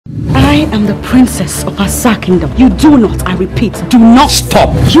I am the princess of Asa Kingdom. You do not, I repeat, do not. Stop!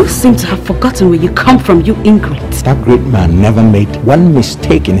 You seem to have forgotten where you come from, you ingrate. That great man never made one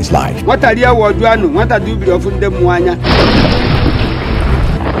mistake in his life. What are you doing? What are you doing?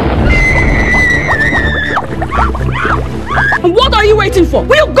 And what are you waiting for?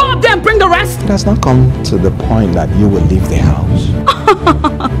 Will you go up there and bring the rest? It has not come to the point that you will leave the house.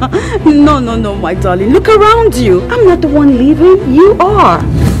 No, my darling. Look around you. I'm not the one leaving. You are.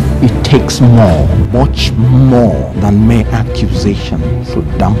 It takes more, much more than mere accusation to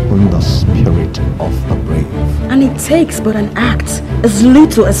dampen the spirit of the brave. And it takes but an act as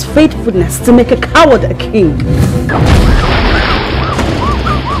little as faithfulness to make a coward a king.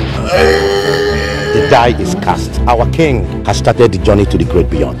 The die is cast. Our king has started the journey to the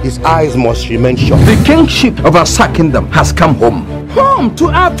great beyond. His eyes must remain shut. The kingship of Asa Kingdom has come home. Home to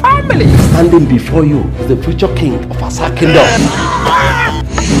our family. Standing before you is the future king of Asa Kingdom.